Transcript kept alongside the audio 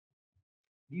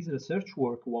This research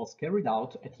work was carried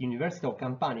out at the University of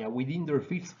Campania within their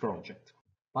fifth project.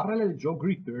 Parallel jaw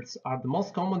grippers are the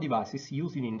most common devices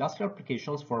used in industrial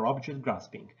applications for object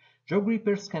grasping. Jaw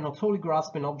grippers can not only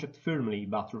grasp an object firmly,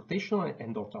 but rotational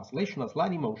and/or translational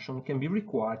sliding motion can be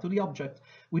required to the object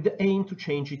with the aim to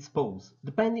change its pose,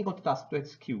 depending on the task to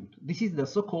execute. This is the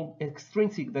so-called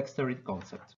extrinsic dexterity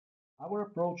concept. Our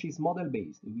approach is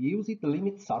model-based. We use the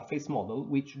limit surface model,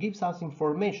 which gives us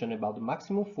information about the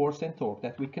maximum force and torque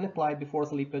that we can apply before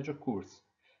slippage occurs.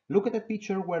 Look at a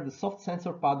picture where the soft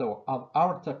sensor pad of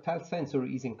our tactile sensor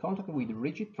is in contact with a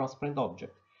rigid transparent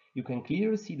object. You can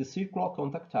clearly see the circular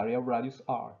contact area of radius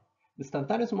r. The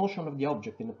instantaneous motion of the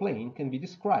object in the plane can be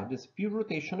described as pure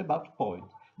rotation about a point,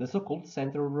 the so-called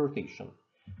center of rotation.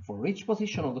 For each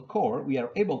position of the core, we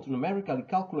are able to numerically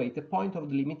calculate the point of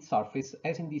the limit surface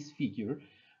as in this figure,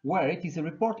 where it is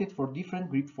reported for different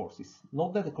grip forces.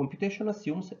 Note that the computation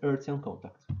assumes Hertzian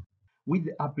contact. With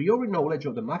a priori knowledge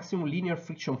of the maximum linear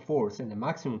friction force and the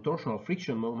maximum torsional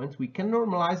friction moment, we can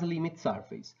normalize the limit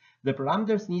surface. The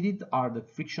parameters needed are the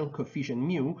friction coefficient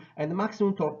mu and the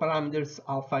maximum torque parameters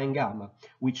alpha and gamma,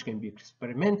 which can be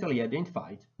experimentally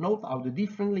identified. Note how the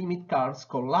different limit curves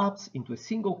collapse into a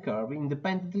single curve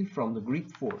independently from the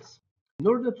grip force. In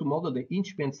order to model the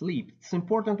incipient slip, it's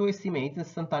important to estimate the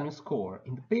instantaneous core.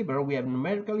 In the paper, we have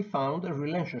numerically found a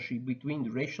relationship between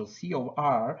the ratio C of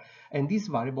R and this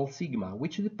variable sigma,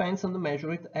 which depends on the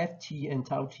measured Ft and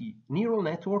tau t. Neural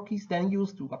network is then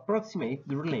used to approximate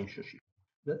the relationship.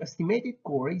 The estimated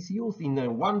core is used in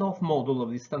a one-off model of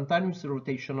the instantaneous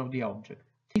rotation of the object.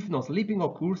 If no slipping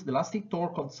occurs, the elastic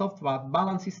torque of the soft pad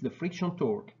balances the friction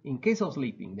torque. In case of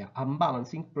slipping, the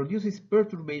unbalancing produces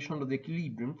perturbation of the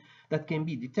equilibrium that can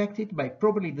be detected by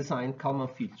properly designed Kalman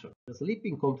filter. The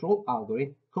slipping control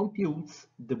algorithm computes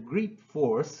the grip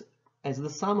force as the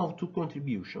sum of two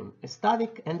contributions, a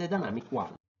static and a dynamic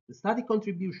one. The static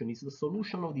contribution is the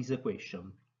solution of this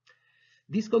equation.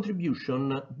 This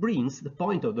contribution brings the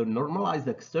point of the normalized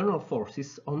external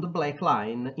forces on the black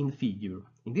line in the figure.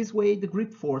 In this way, the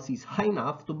grip force is high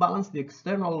enough to balance the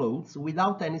external loads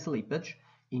without any slippage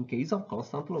in case of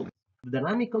constant load. The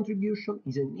dynamic contribution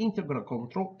is an integral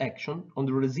control action on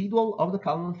the residual of the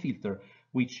Kalman filter,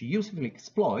 which usefully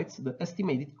exploits the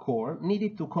estimated core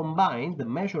needed to combine the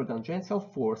measured tangential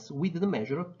force with the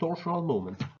measured torsional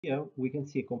moment. Here we can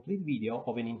see a complete video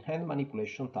of an in-hand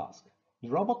manipulation task. The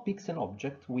robot picks an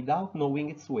object without knowing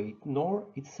its weight nor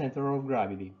its center of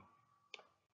gravity.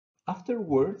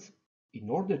 Afterwards, in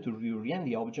order to reorient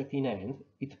the object in hand,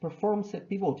 it performs a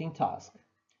pivoting task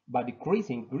by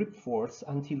decreasing grip force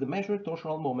until the measured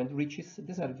torsional moment reaches the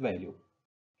desired value.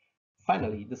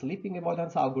 Finally, the slipping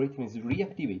avoidance algorithm is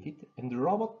reactivated and the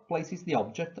robot places the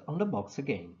object on the box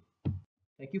again.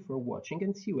 Thank you for watching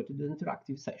and see you at the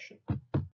interactive session.